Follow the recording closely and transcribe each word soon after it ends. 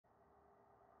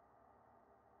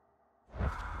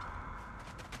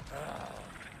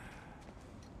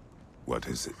What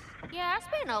is it? Yeah, I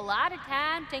spent a lot of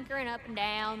time tinkering up and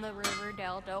down the river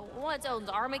delta. Once Odin's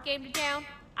army came to town,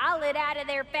 I lit out of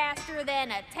there faster than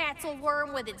a tassel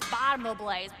worm with its bottom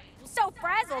ablaze. So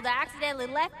frazzled, I accidentally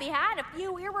left behind a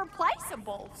few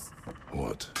irreplaceables.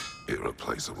 What?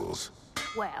 Irreplaceables?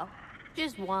 Well,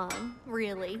 just one,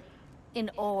 really. An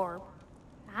orb.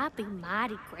 I'd be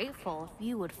mighty grateful if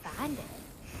you would find it.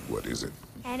 What is it?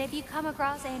 And if you come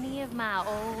across any of my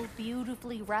old,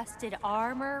 beautifully rusted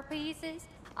armor pieces,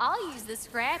 I'll use the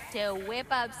scrap to whip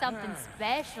up something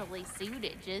specially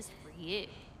suited just for you.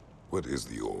 What is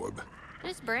the orb?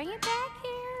 Just bring it back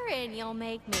here and you'll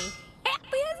make me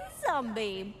happy as a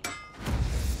sunbeam.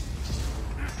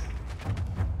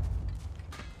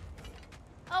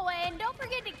 Oh, and don't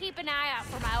forget to keep an eye out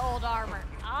for my old armor.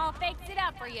 I'll fix it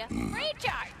up for you. Free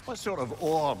charge! What sort of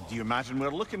orb do you imagine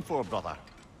we're looking for, brother?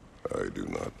 I do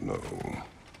not know.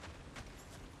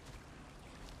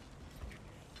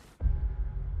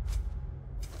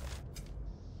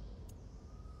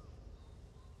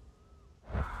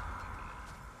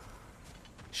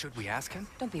 Should we ask him?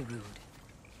 Don't be rude.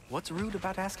 What's rude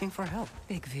about asking for help?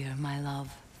 Big Veer, my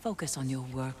love. Focus on your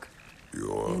work.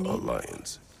 Your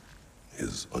alliance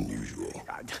is unusual.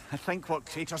 I think what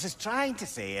Kratos is trying to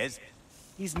say is,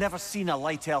 he's never seen a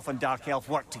light elf and dark elf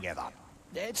work together.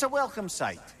 It's a welcome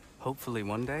sight. Hopefully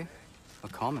one day, a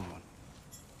common one.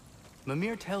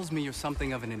 Mimir tells me you're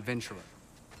something of an adventurer.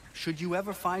 Should you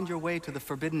ever find your way to the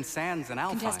Forbidden Sands in Alfheim...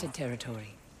 Contested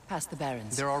territory. Past the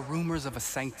Barrens. There are rumors of a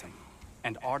sanctum,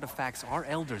 and artifacts our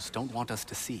elders don't want us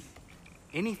to see.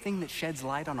 Anything that sheds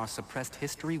light on our suppressed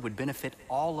history would benefit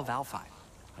all of Alfheim.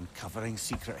 Uncovering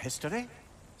secret history?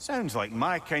 Sounds like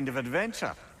my kind of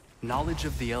adventure. Knowledge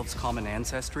of the elves' common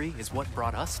ancestry is what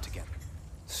brought us together.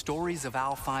 Stories of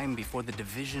Alfheim before the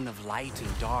division of light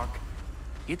and dark.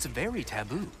 It's very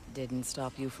taboo. Didn't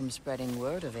stop you from spreading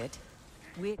word of it.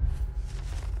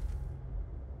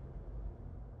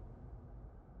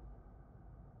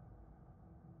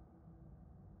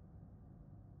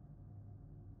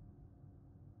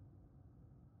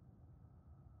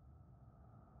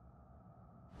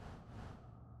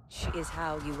 Is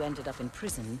how you ended up in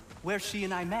prison. Where she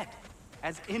and I met.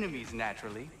 As enemies,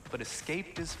 naturally, but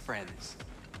escaped as friends.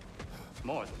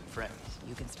 More than friends.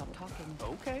 You can stop talking.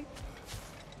 Okay.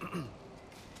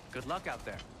 Good luck out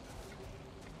there.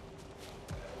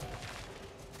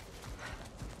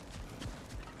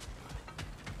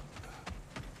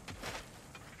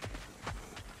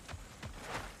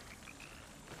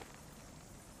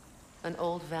 An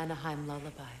old Vanaheim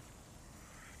lullaby.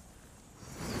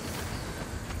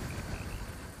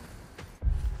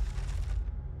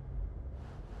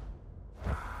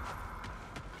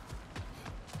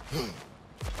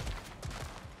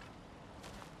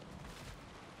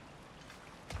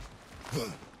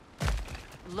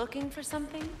 Looking for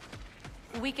something?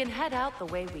 We can head out the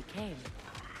way we came.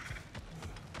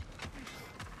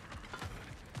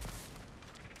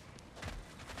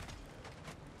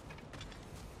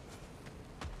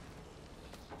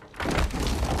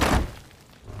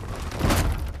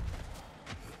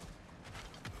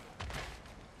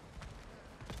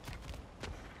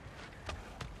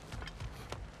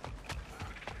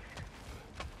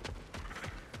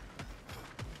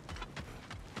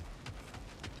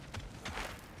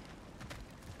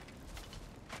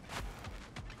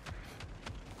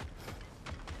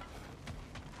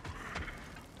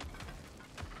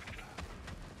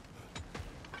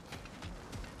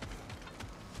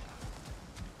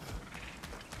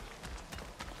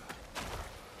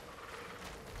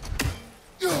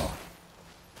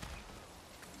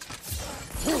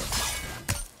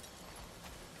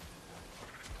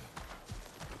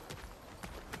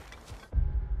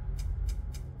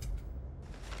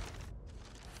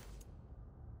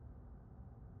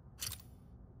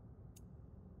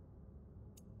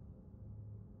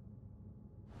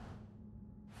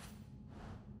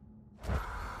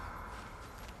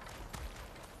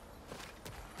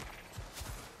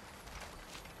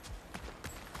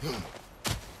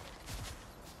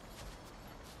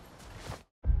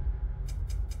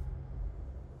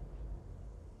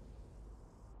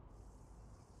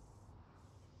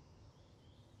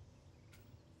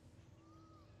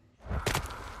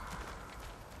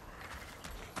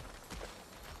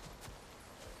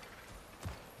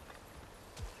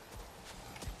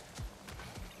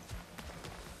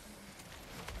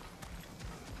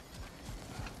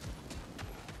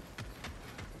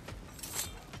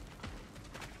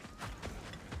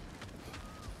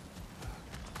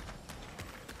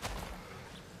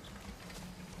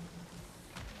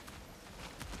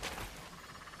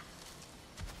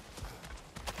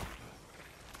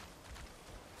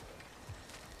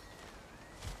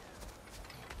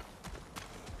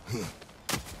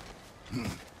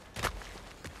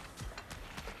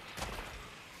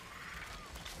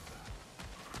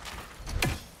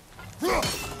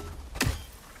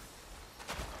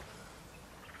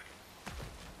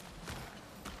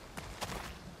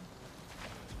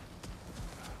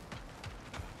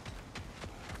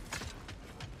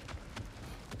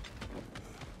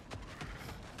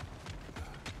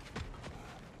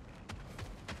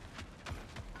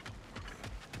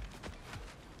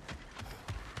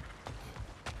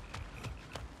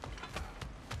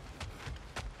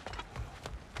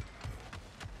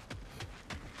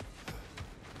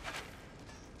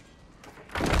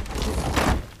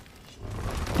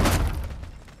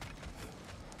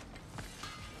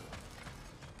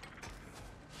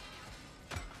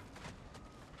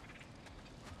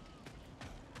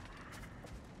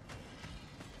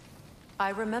 I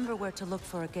remember where to look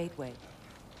for a gateway.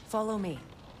 Follow me.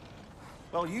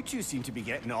 Well, you two seem to be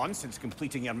getting on since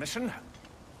completing your mission.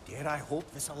 Dare I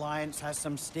hope this alliance has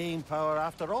some staying power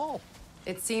after all?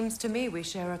 It seems to me we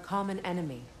share a common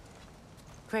enemy.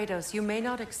 Kratos, you may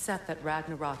not accept that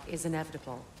Ragnarok is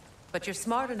inevitable, but you're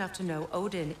smart enough to know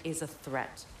Odin is a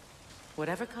threat.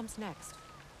 Whatever comes next,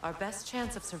 our best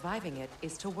chance of surviving it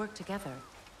is to work together.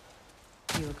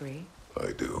 Do you agree?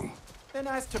 I do. Then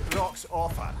as to Brock's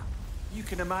offer, you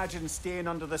can imagine staying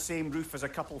under the same roof as a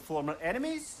couple former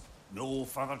enemies? No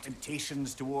further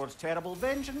temptations towards terrible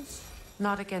vengeance?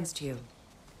 Not against you.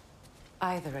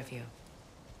 Either of you.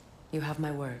 You have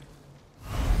my word.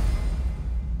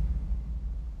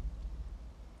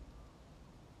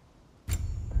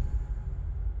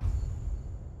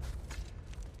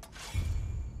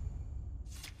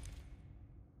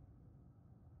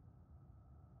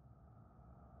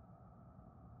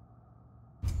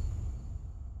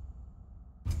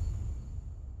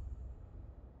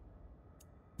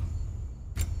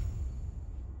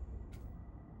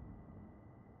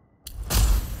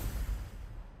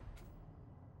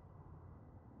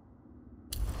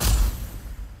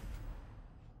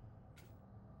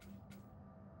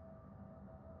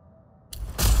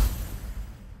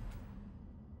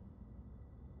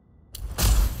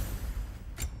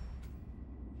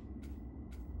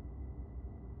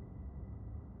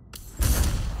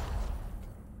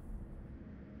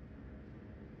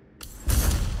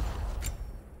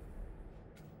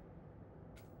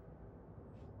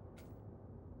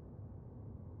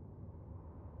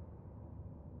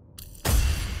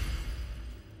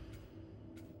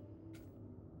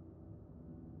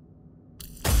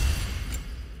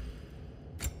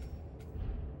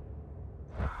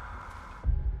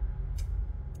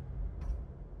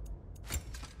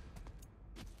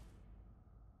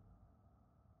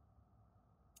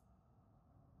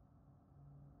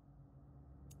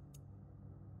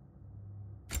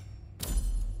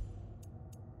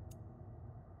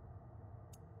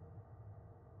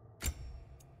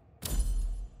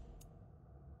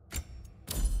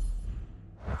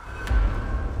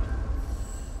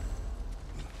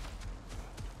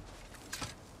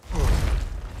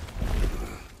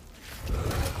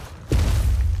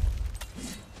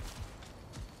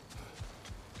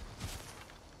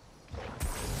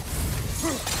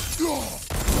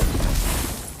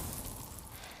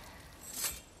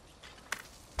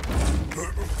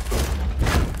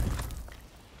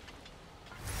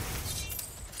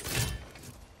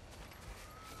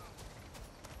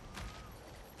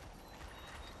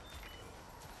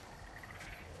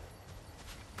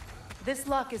 This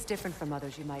lock is different from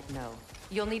others you might know.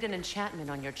 You'll need an enchantment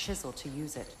on your chisel to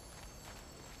use it.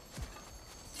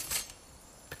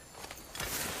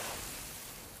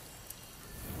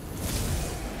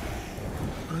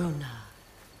 Bruna.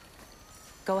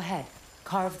 Go ahead.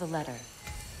 Carve the letter.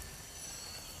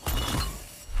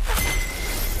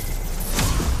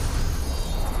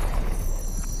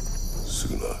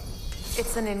 Suna.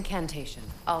 It's an incantation.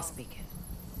 I'll speak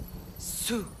it.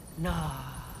 Suna.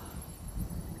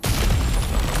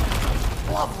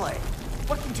 Lovely!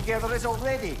 Working together is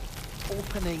already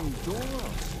opening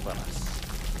doors for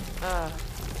us.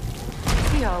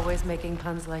 He always making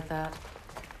puns like that.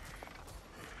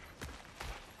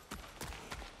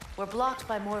 We're blocked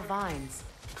by more vines.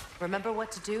 Remember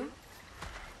what to do?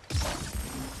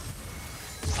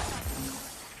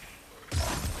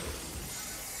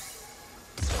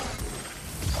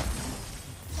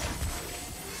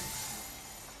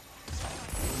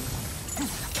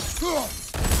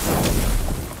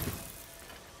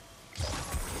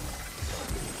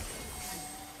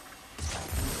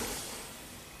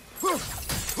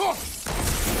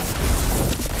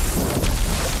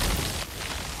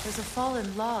 There's a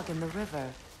fallen log in the river.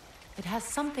 It has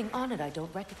something on it I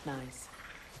don't recognize.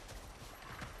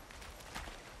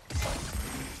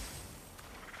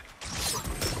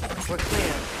 We're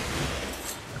clear.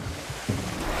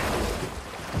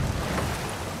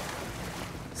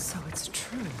 So it's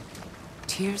true.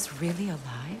 Tyr's really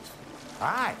alive?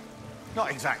 Aye.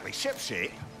 Not exactly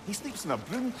shipshape. He sleeps in a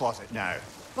broom closet now.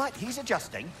 But he's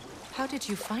adjusting. How did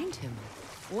you find him?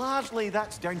 Largely,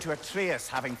 that's down to Atreus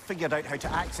having figured out how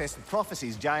to access the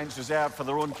prophecies giants reserved for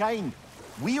their own kind.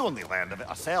 We only learned of it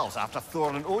ourselves after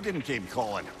Thor and Odin came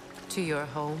calling. To your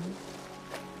home?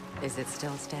 Is it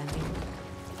still standing?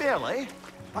 Barely.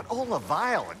 But all the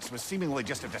violence was seemingly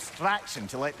just a distraction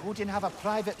to let Odin have a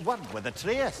private word with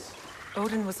Atreus.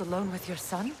 Odin was alone with your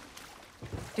son?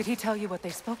 Did he tell you what they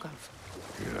spoke of?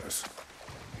 Yes.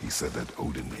 He said that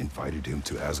Odin invited him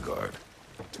to Asgard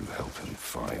to help him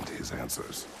find his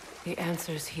answers. The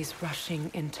answers he's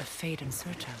rushing into fate in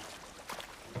search of.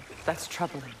 That's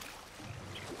troubling.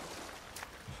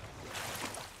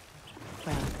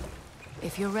 Well,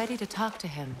 if you're ready to talk to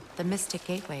him, the Mystic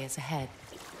Gateway is ahead.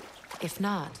 If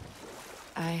not,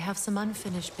 I have some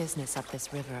unfinished business up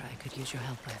this river I could use your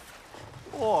help with.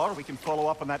 Or we can follow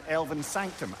up on that elven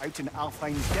sanctum out in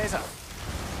Alfheim's desert.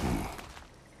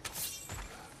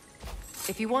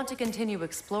 If you want to continue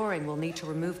exploring, we'll need to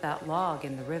remove that log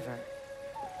in the river.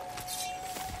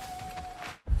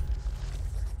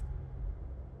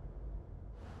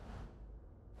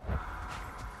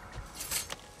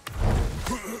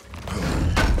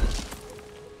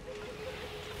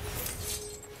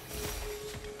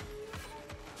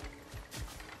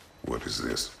 What is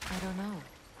this? I don't know.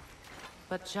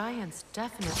 But giants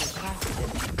definitely crafted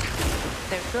it.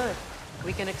 They're good.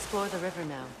 We can explore the river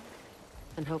now.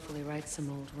 And hopefully right some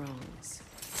old wrongs.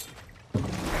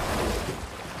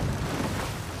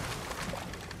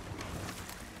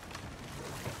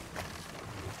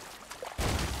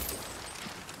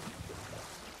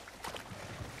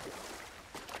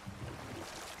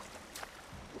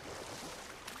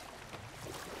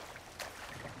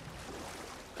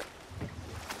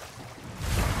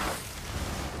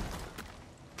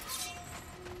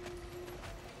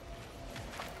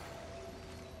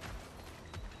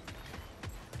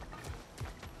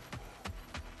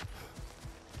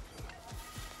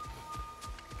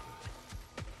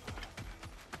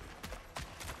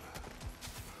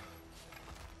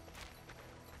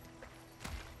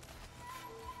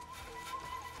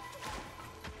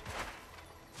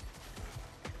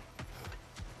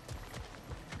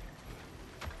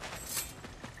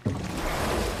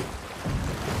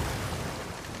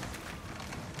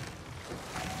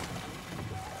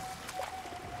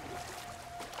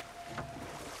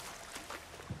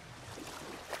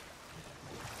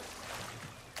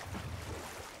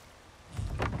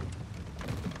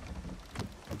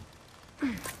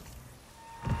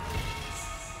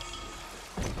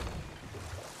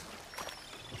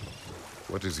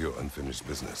 What is your unfinished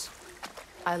business?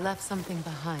 I left something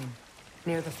behind,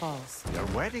 near the falls. Your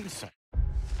wedding site.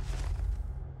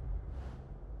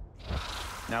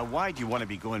 Now, why do you want to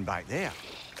be going back there?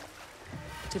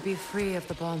 To be free of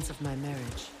the bonds of my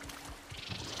marriage.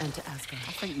 And to Asgard.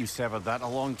 I think you severed that a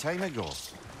long time ago.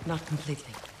 Not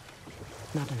completely.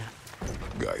 Not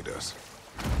enough. Guide us.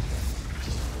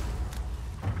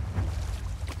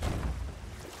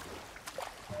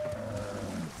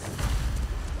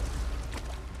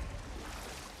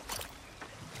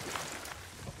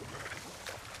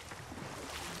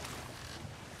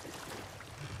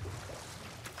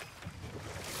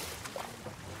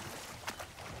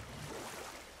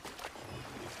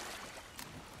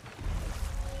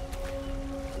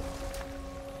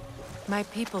 My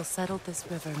people settled this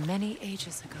river many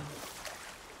ages ago.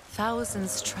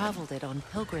 Thousands traveled it on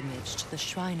pilgrimage to the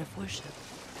shrine of worship.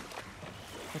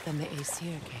 But then the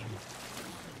Aesir came.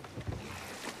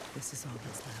 This is all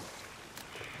that's left.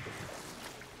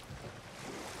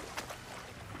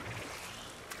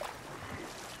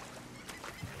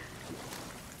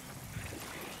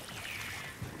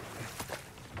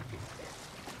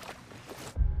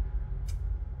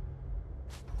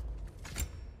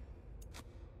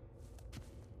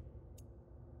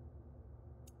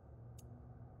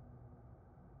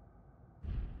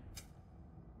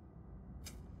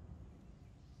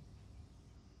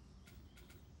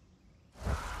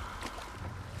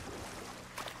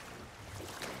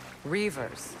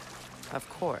 Reavers, of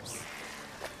course.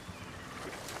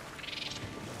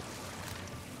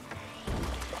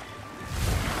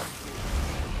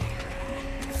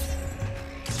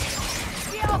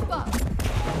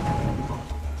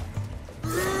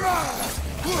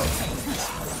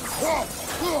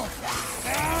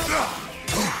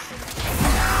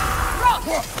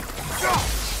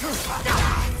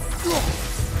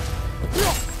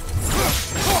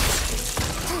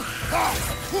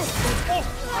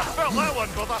 I felt that one,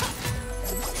 brother.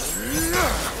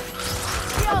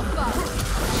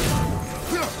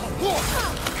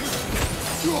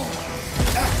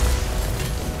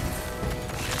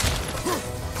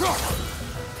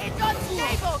 It's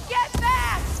unstable! Get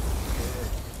back!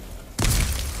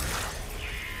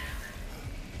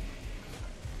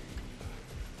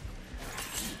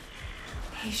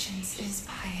 Patience is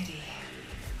piety.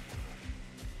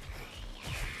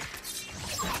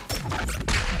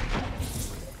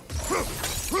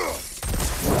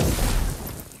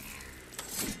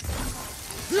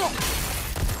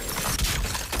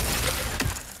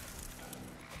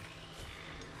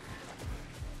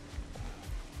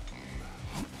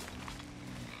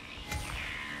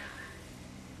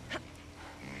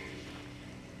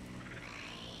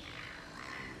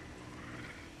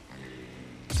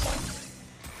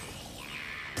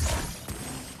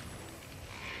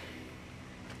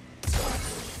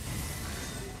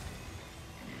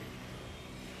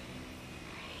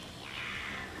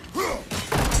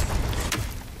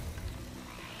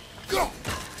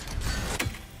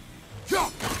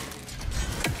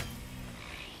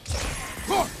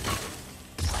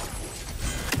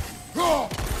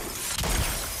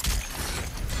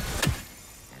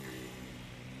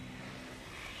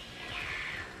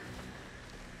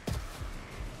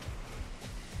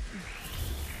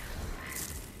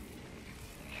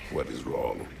 What is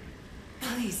wrong?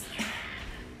 Please,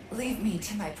 leave me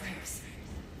to my prayers.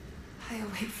 I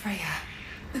await Freya,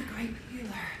 the great healer.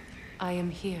 I am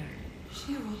here.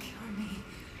 She will cure me.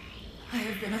 I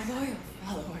have been a loyal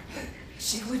follower.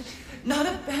 She would not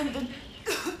abandon...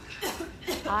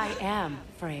 I am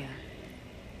Freya.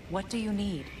 What do you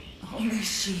need? Only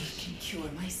she can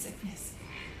cure my sickness.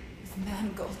 With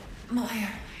mangold,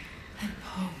 mire, and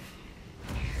poem.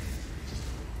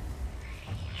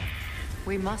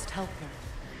 We must help her.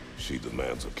 She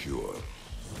demands a cure.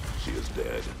 She is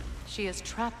dead. She is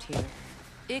trapped here,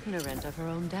 ignorant of her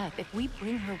own death. If we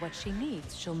bring her what she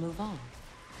needs, she'll move on.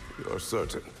 You're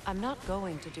certain? I'm not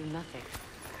going to do nothing.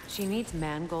 She needs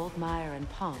mangold, mire, and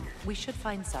palm. We should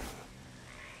find some.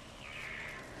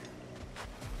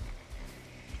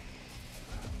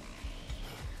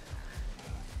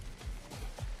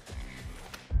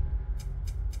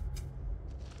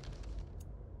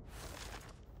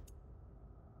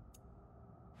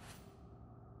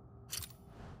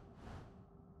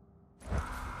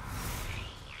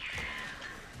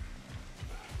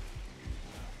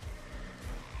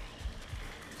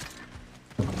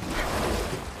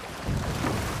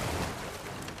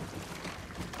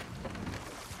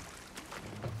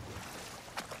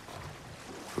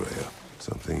 Freya,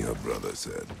 something your brother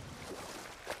said.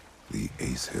 The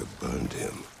Aesir burned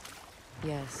him.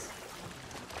 Yes.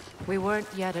 We weren't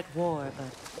yet at war,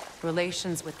 but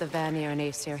relations with the Vanir and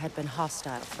Aesir had been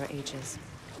hostile for ages.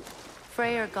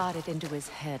 Freyr got it into his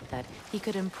head that he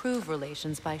could improve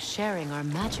relations by sharing our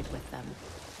magic with them.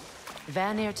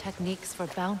 Vanir techniques for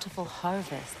bountiful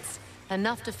harvests,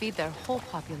 enough to feed their whole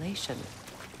population.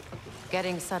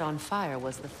 Getting set on fire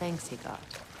was the thanks he got.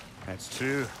 That's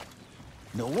true.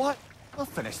 Know what? I'll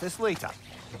finish this later.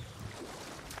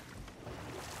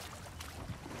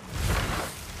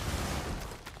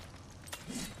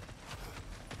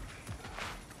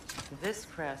 This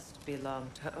crest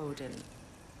belonged to Odin,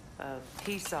 a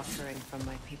peace offering from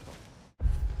my people.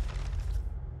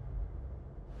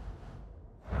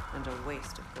 And a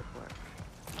waste of good work.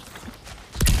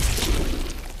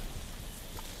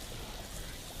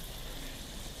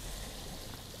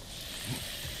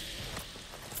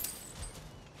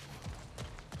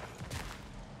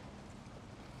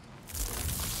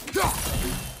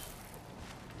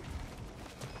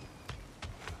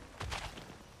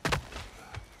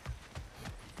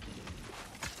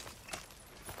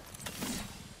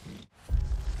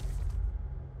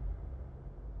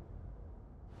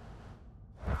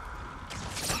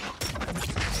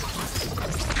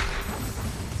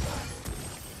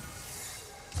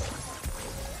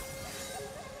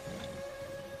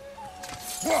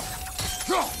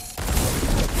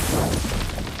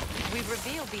 We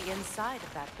revealed the inside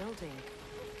of that building.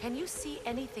 Can you see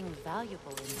anything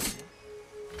valuable in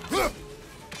here?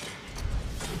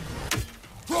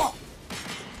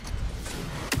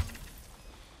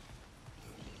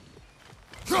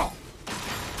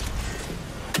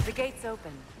 The gate's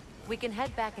open. We can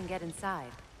head back and get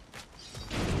inside.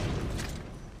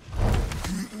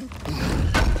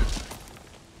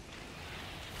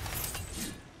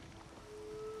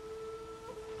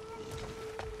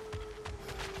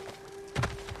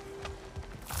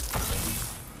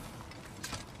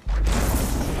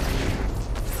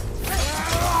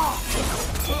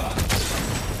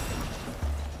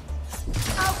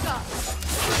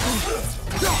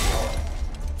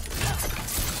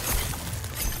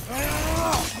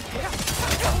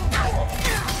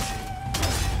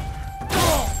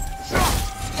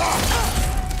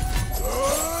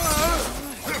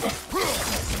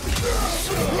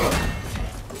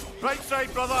 Right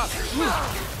side, brother!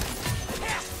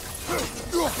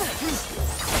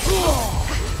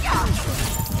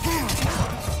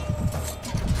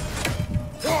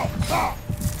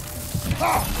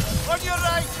 On your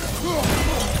right!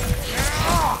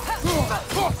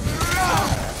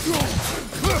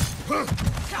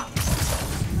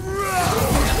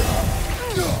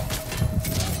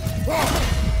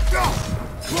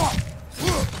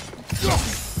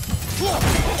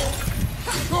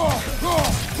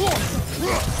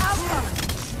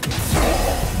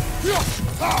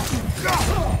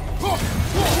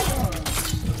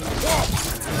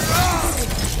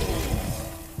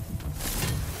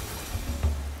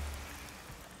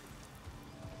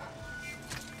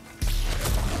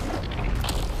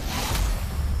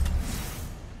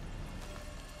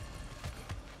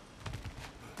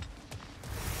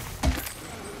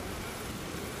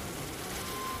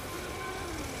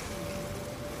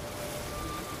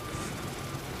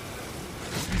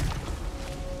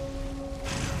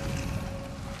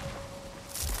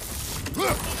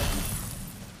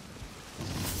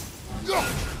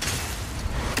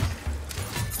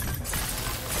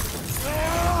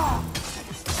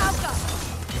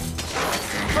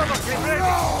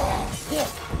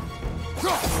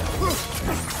 Behind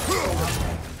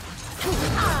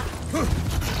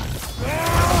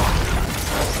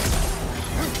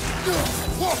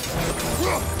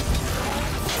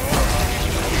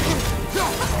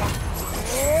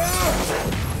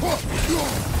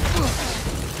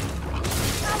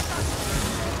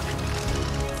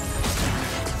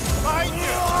you!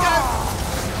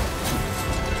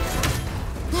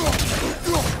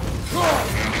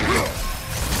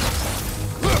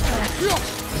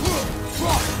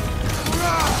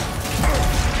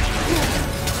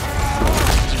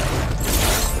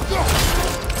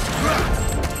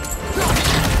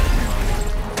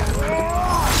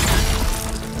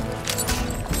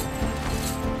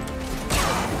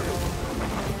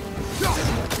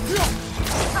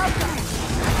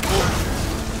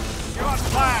 You're on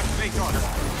fire, Bacon.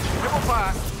 Triple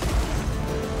fire.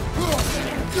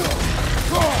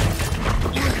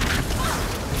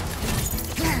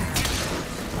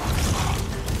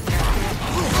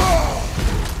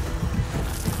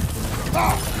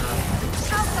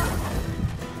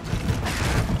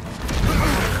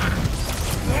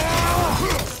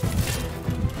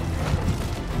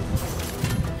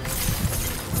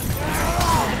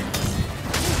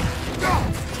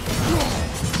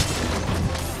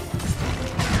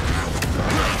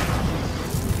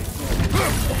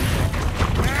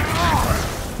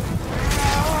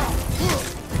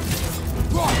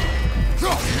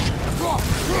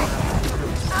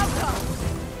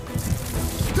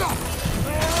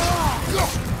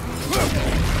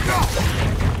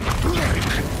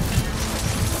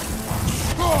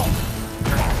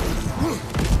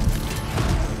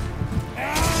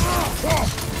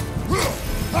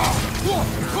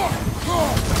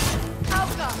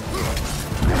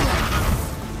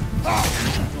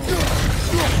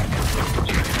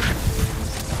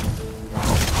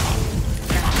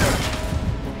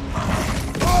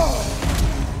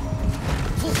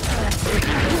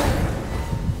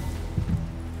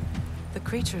 The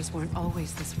creatures weren't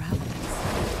always this ravenous.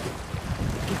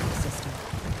 The ecosystem.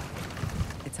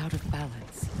 It's out of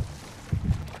balance.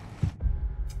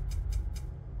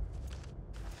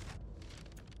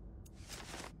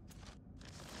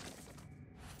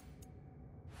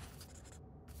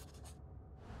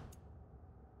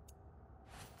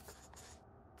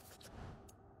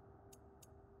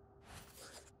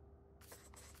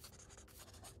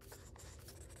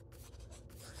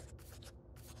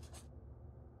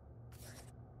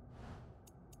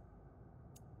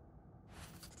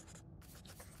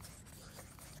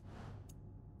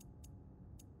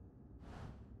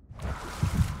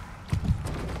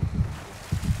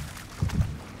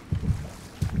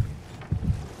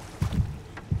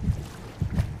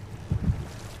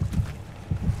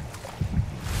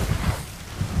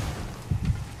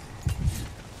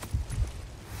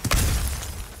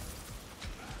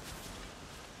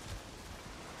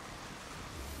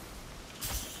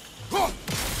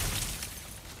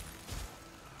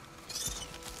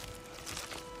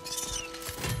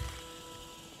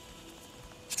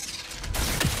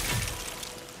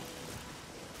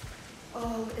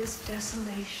 All is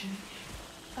desolation,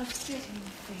 a fitting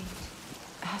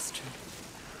fate. Astrid.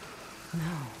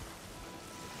 No.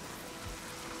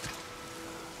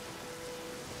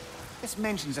 This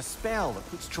mentions a spell that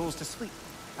puts trolls to sleep,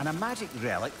 and a magic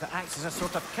relic that acts as a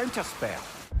sort of counter-spell.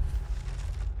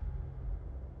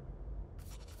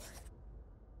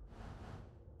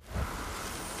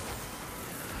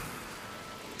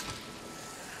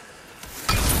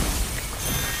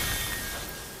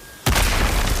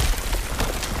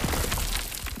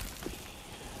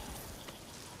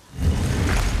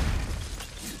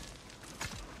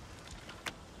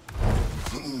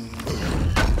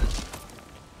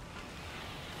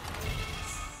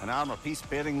 An armor piece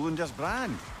bearing Lunda's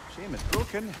brand. Shame it's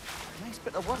broken. Nice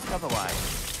bit of work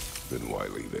otherwise. Then why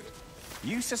leave it?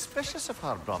 You suspicious of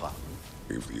her, brother?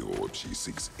 If the orb she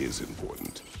seeks is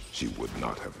important, she would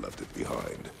not have left it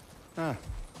behind.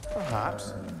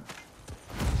 Perhaps.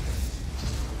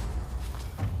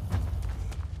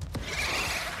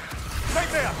 Right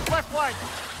there! Left flank!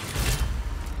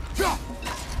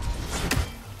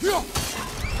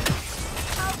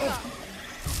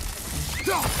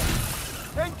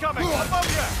 Incoming! Above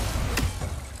you!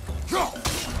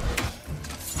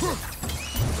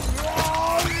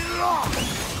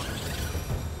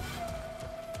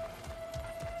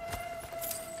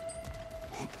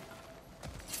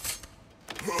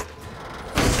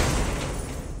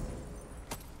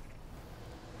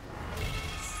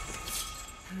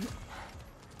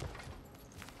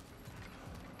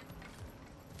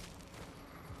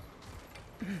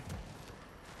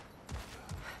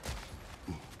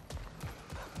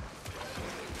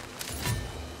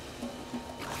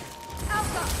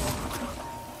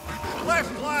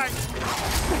 left flank!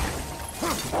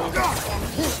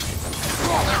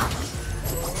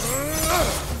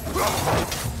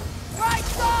 Right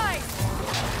side!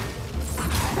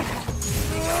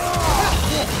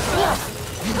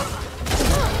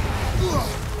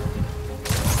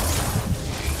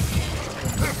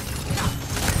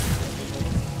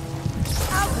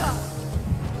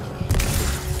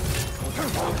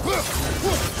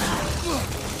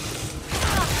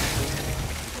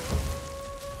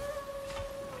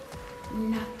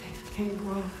 Nothing can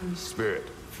grow from Spirit.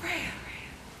 Freya,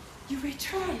 you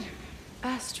returned.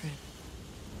 Astrid,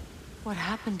 what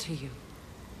happened to you?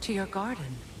 To your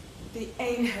garden? The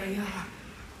anger,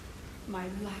 my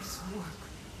life's work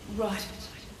rotted.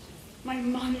 My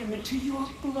monument to your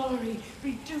glory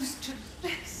reduced to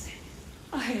this.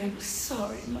 I am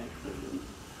sorry, my queen.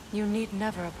 You need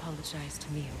never apologize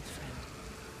to me, old friend.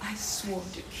 I swore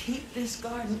to keep this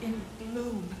garden in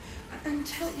bloom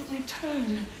until you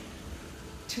return.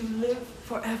 To live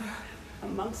forever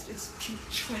amongst its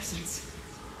putrescence.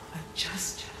 A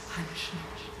just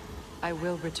punishment. I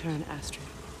will return, Astrid.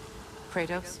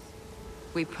 Kratos,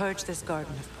 we purge this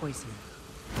garden of poison.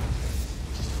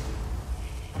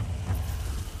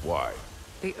 Why?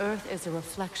 The earth is a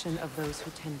reflection of those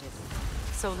who tend it.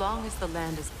 So long as the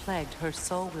land is plagued, her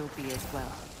soul will be as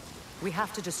well. We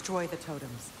have to destroy the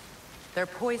totems. They're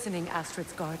poisoning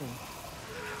Astrid's garden.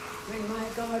 When my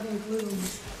garden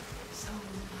blooms, so will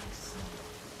my soul.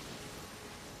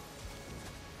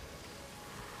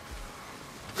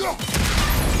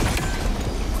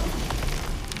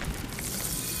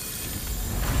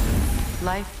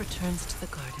 Life returns to the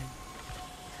garden.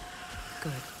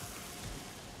 Good.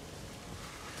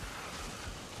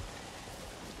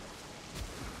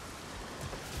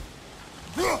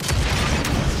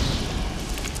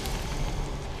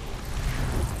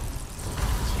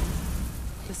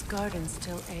 This garden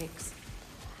still aches.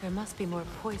 There must be more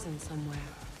poison somewhere.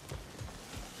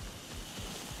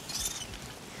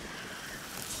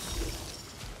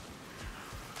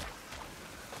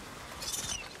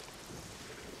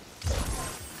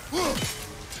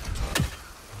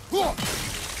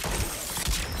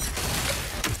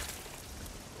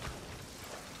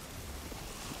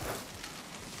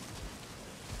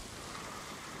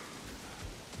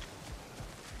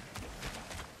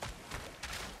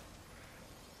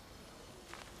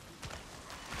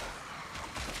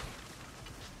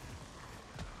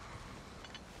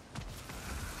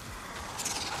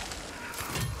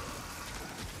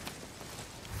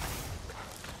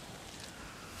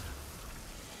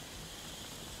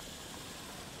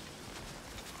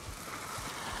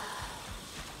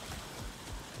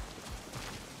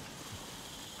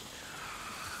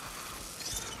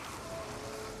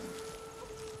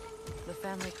 The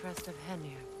family crest of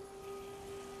Henir.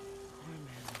 Poor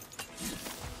man.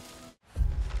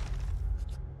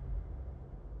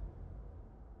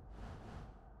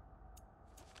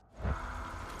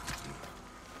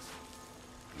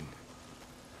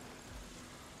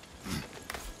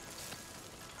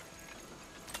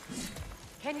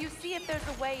 Can you see if there's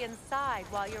a way inside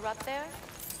while you're up there?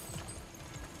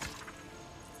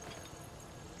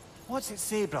 What's it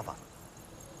say, brother?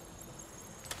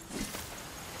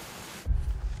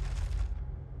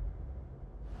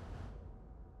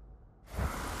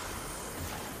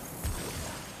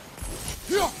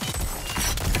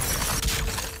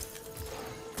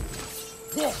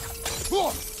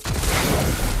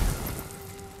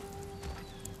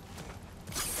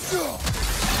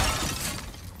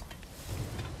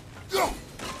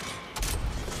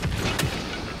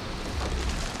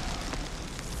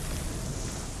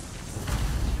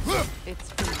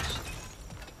 It's finished.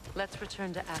 Let's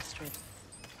return to Astrid.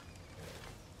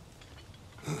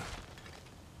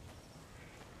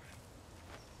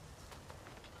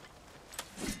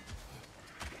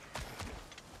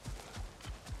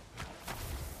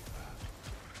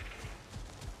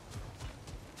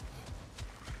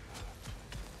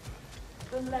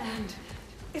 The land,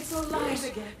 it's alive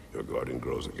again. Your garden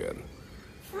grows again.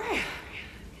 Freya,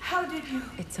 how did you...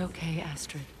 It's okay,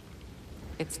 Astrid.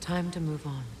 It's time to move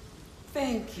on.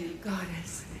 Thank you,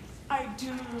 goddess. I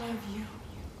do love you.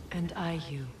 And I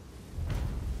you.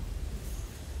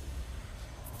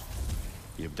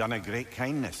 You've done a great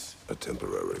kindness. A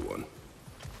temporary one.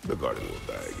 The garden will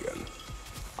die again.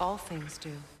 All things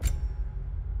do.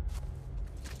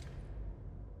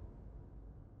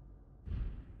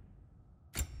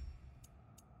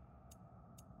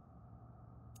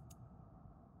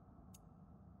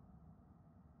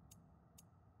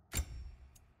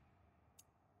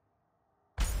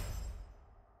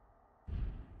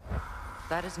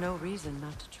 That is no reason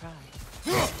not to try.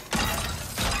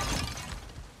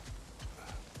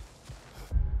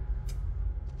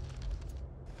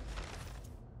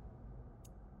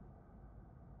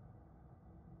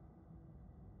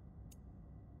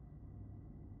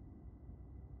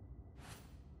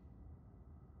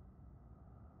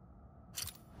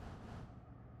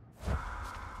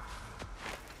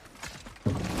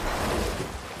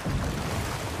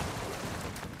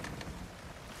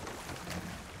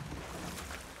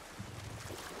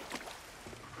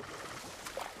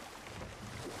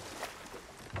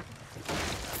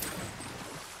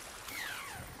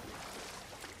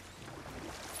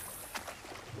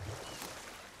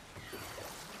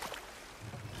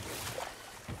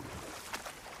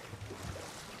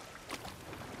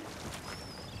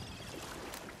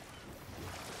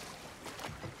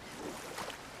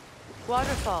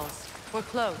 Waterfalls. We're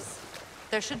close.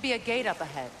 There should be a gate up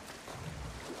ahead.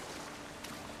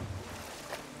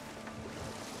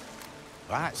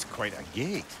 That's quite a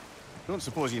gate. Don't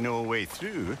suppose you know a way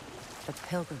through? The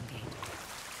Pilgrim Gate.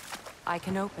 I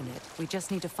can open it. We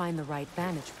just need to find the right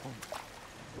vantage point.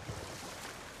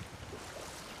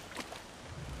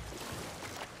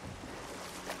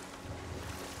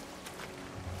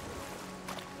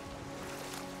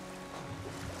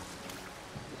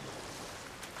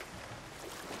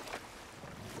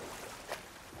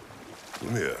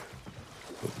 Mia,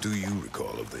 what do you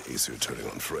recall of the Aesir turning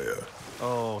on Freya?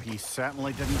 Oh, he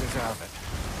certainly didn't deserve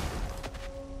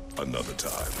it. Another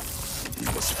time. We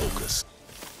must focus.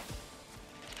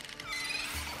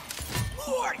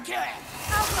 Lord, kill him!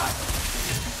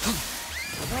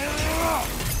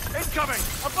 Incoming!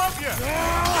 Above you!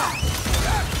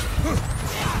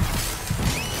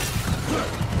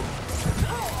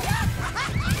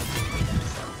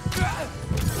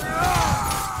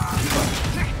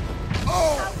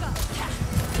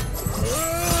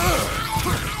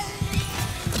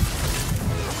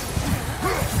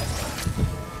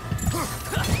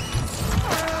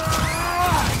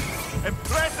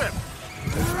 Impressive!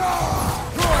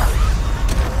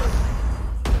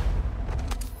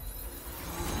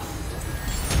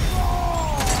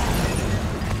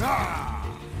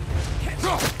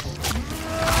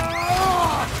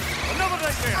 Another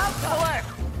nightmare! Collect!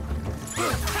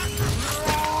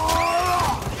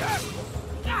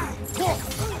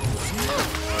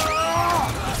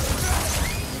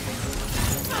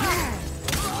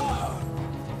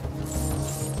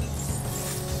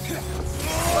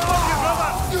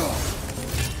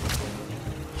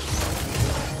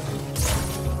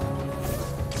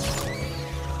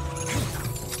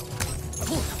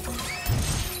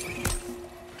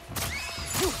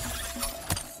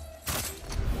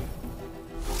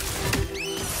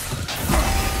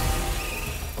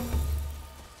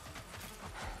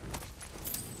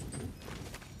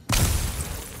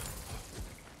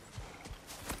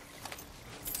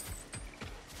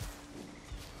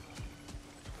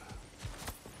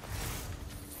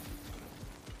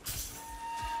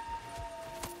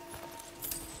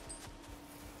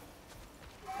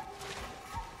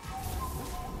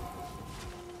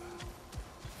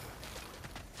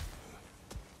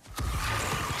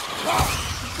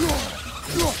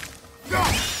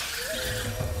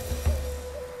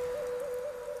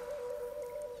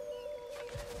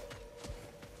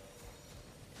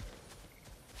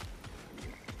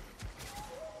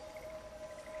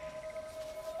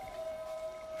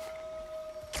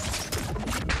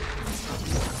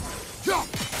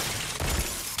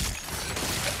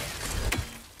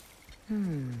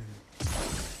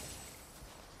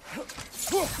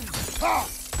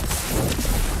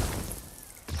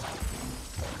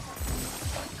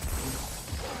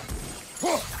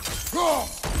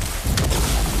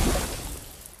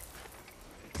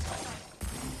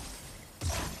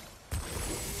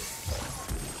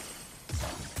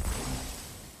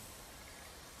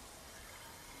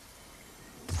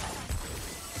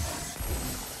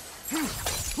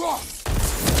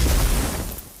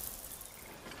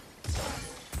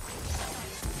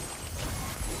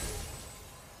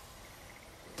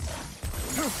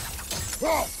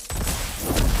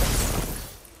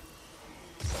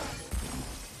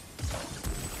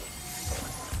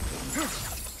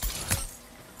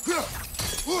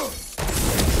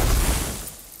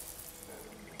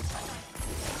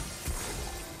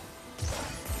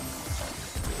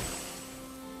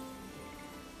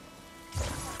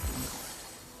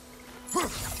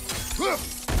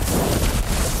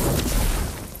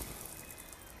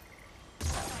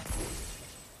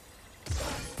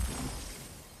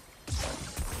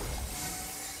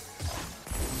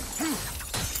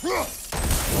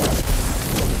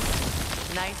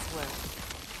 Nice work.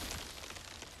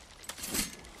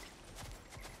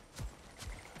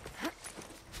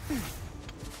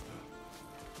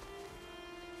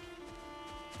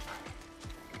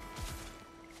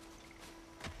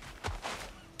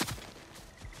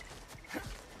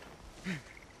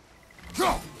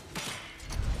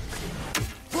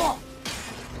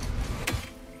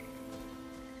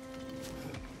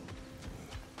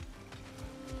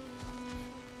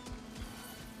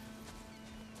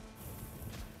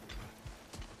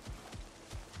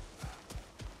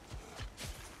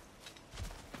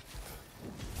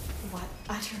 What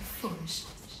utter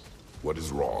foolishness. What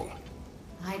is wrong?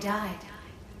 I died.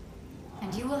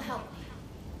 And you will help me.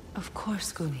 Of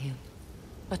course, Gunhild.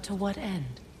 But to what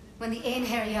end? When the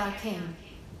Einherjar came,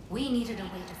 we needed a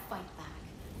way to fight back.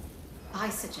 I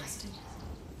suggested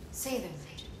say their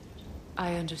legend.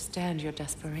 I understand your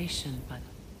desperation, but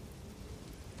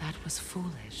That was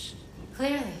foolish.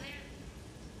 Clearly.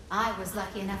 I was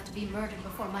lucky enough to be murdered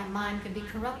before my mind could be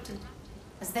corrupted,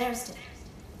 as theirs did.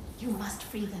 You must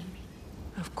free them.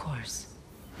 Of course.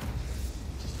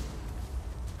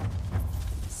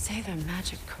 Say their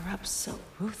magic corrupts so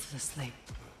ruthlessly.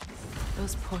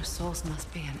 Those poor souls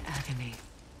must be in agony.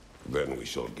 Then we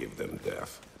shall give them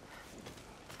death.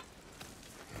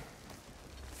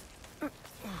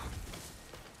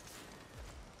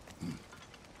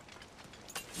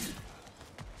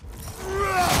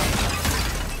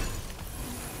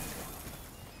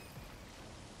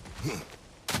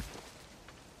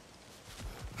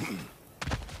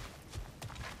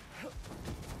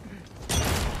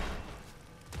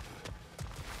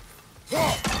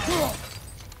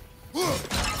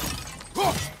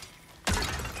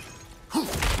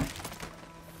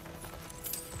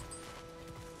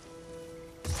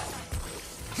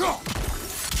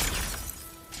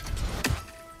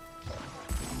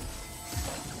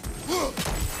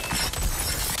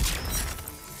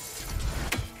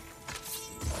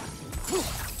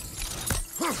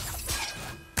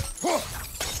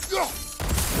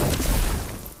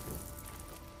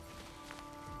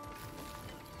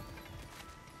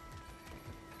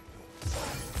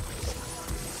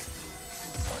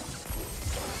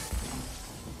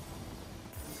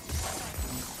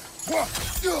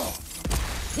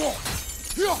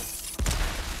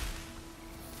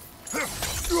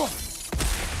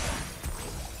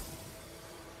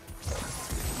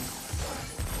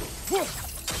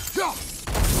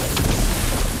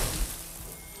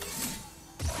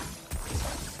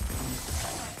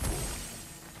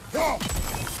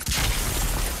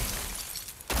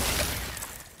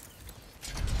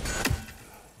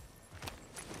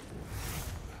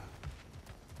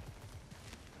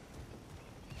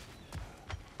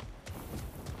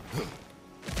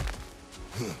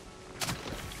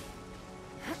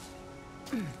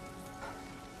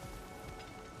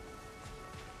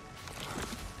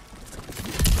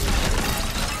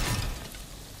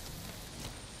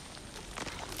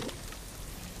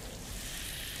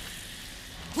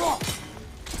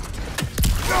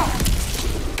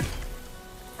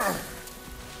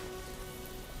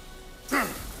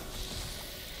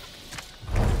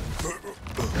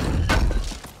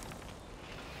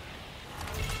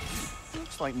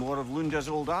 Like more of Lunda's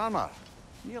old armor.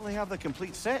 Nearly have the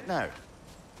complete set now.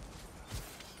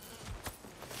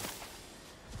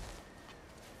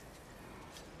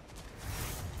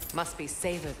 Must be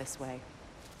safer this way.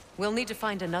 We'll need to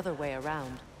find another way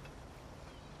around.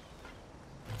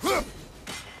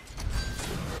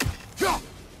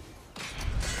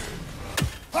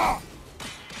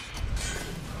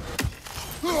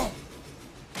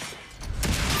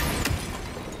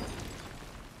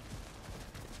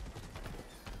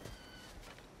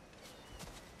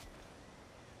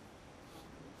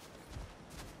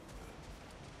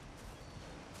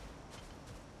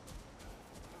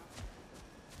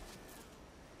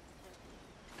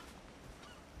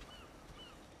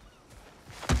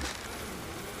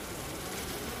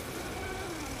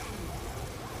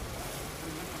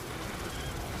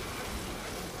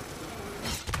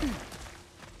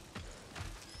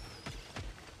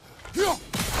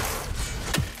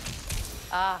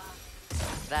 Ah,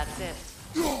 that's it.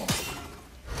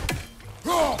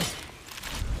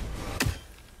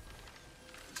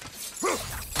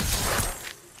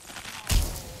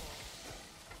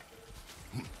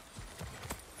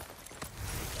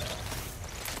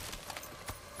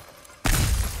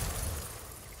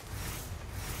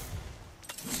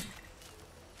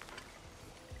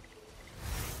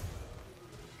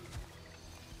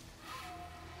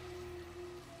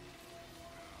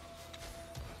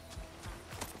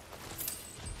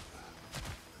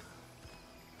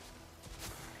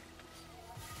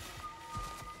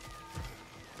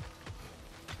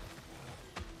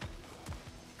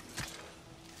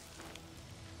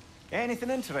 Anything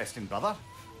interesting, brother?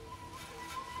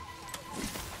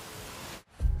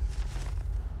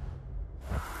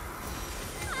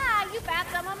 Ah, you found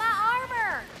some of my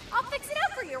armor. I'll fix it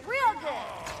up for you real good.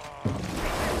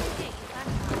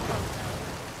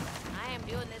 I am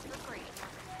doing this for free.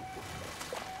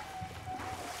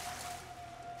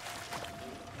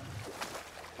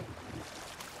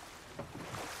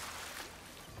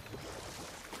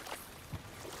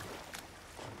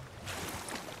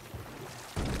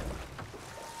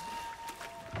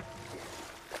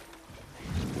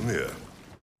 Yeah.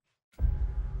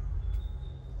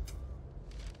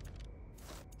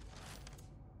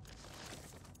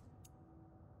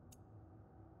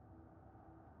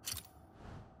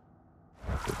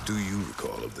 What do you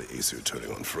recall of the Aesir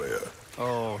turning on Freya?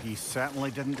 Oh, he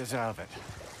certainly didn't deserve it.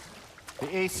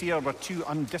 The Aesir were too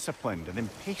undisciplined and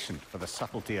impatient for the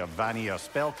subtlety of Vanir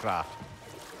spellcraft.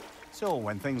 So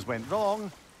when things went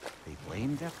wrong, they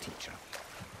blamed their teacher.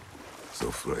 So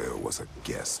Freya was a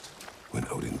guest when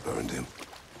Odin burned him?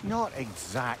 Not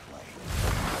exactly.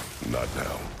 Not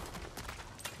now.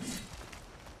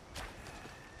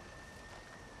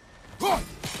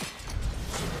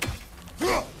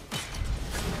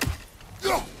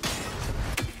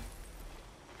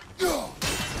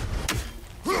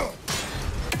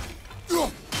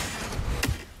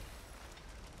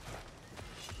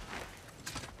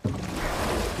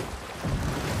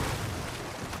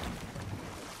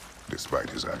 Despite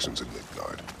his actions in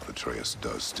Midgard, Atreus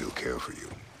does still care for you.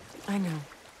 I know.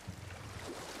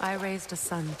 I raised a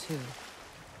son, too.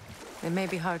 It may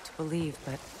be hard to believe,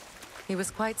 but he was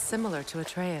quite similar to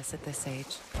Atreus at this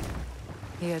age.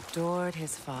 He adored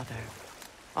his father,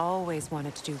 always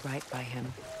wanted to do right by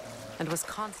him, and was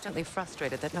constantly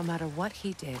frustrated that no matter what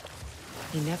he did,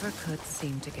 he never could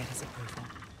seem to get his approval.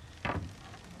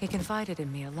 He confided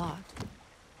in me a lot,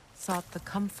 sought the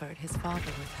comfort his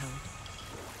father withheld.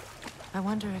 I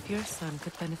wonder if your son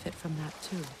could benefit from that,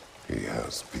 too. He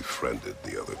has befriended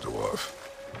the other dwarf.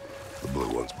 The blue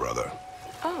one's brother.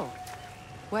 Oh.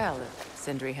 Well, if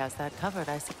Sindri has that covered,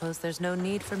 I suppose there's no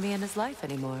need for me in his life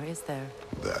anymore, is there?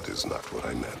 That is not what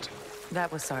I meant.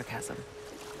 That was sarcasm.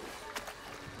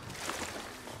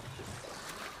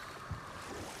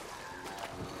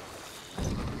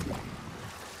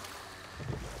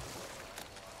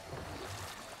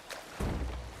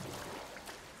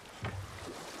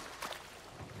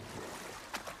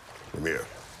 Amir,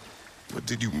 what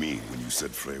did you mean when you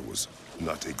said Freya was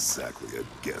not exactly a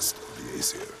guest of the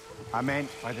Aesir? I meant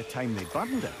by the time they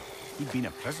burned him, he'd been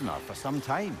a prisoner for some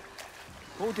time.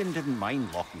 Odin didn't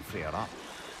mind locking Freya up.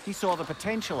 He saw the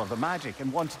potential of the magic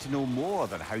and wanted to know more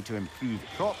than how to improve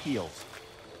crop yields.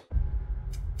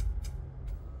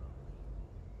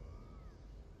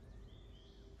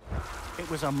 It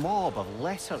was a mob of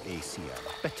lesser Aesir,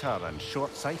 bitter and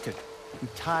short-sighted, who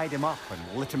tied him up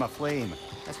and lit him aflame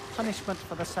as punishment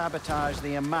for the sabotage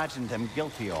they imagined him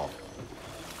guilty of.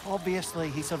 Obviously,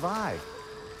 he survived.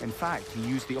 In fact, he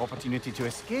used the opportunity to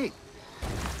escape.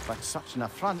 But such an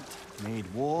affront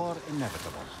made war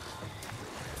inevitable.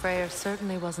 Freyr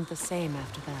certainly wasn't the same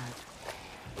after that.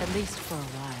 At least for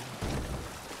a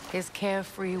while. His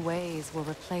carefree ways were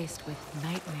replaced with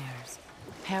nightmares,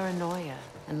 paranoia,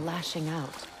 and lashing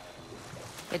out.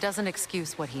 It doesn't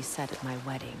excuse what he said at my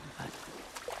wedding, but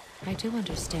I do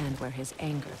understand where his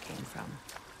anger came from.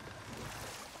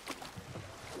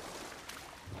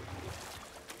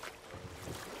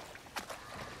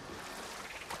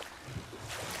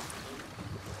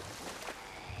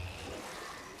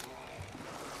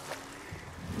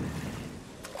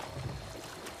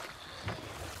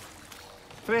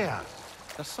 Freya,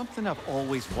 there's something I've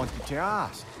always wanted to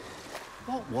ask.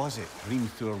 What was it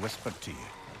Hrimthur whispered to you?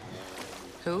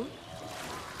 Who?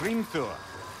 Hrimthur,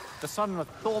 the son of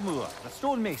Thormur, the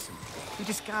stonemason, who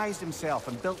disguised himself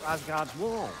and built Asgard's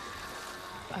wall.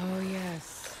 Oh,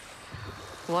 yes.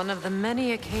 One of the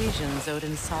many occasions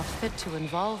Odin saw fit to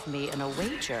involve me in a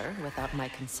wager without my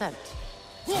consent.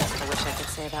 I wish I could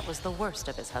say that was the worst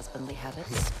of his husbandly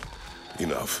habits.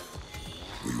 Enough.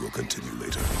 We will continue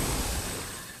later.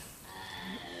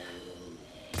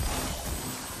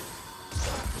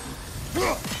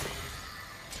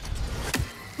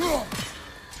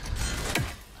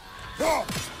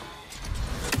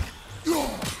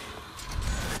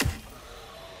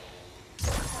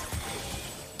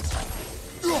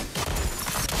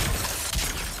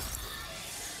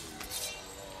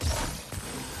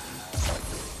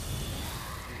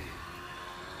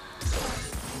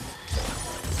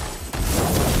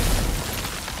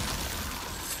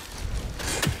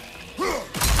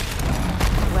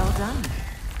 Well done.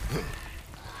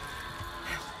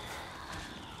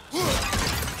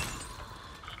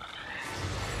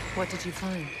 What did you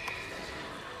find?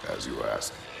 As you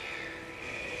ask.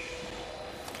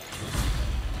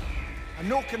 A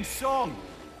Noken song!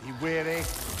 You weary?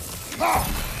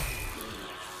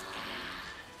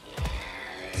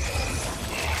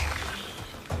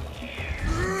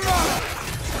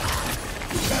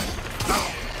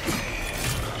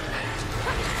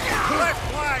 Left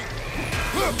flank!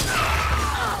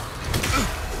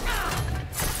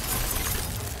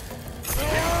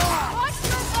 Watch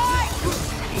your back!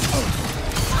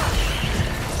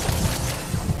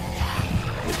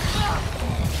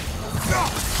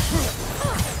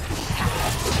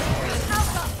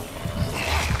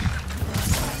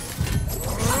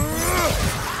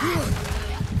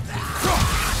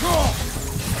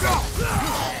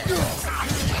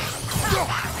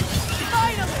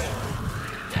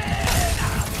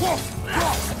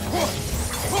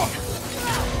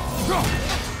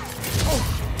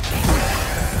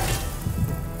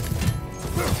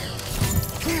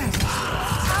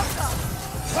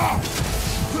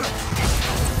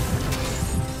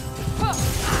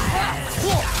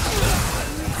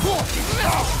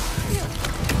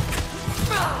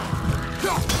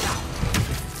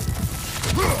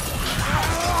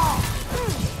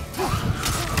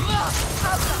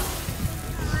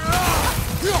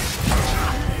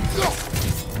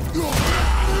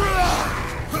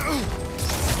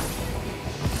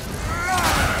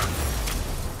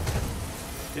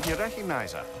 you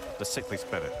recognize her, the sickly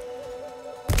spirit?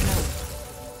 No.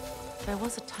 There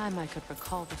was a time I could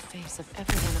recall the face of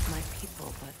every one of my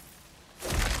people, but...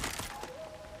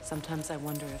 sometimes I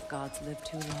wonder if gods live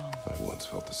too long. I once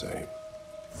felt the same.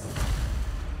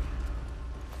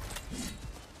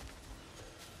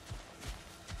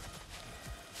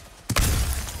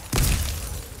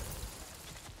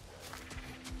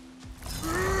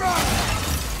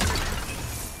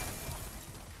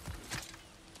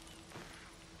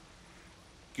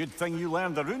 Good thing you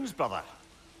learned the runes, brother.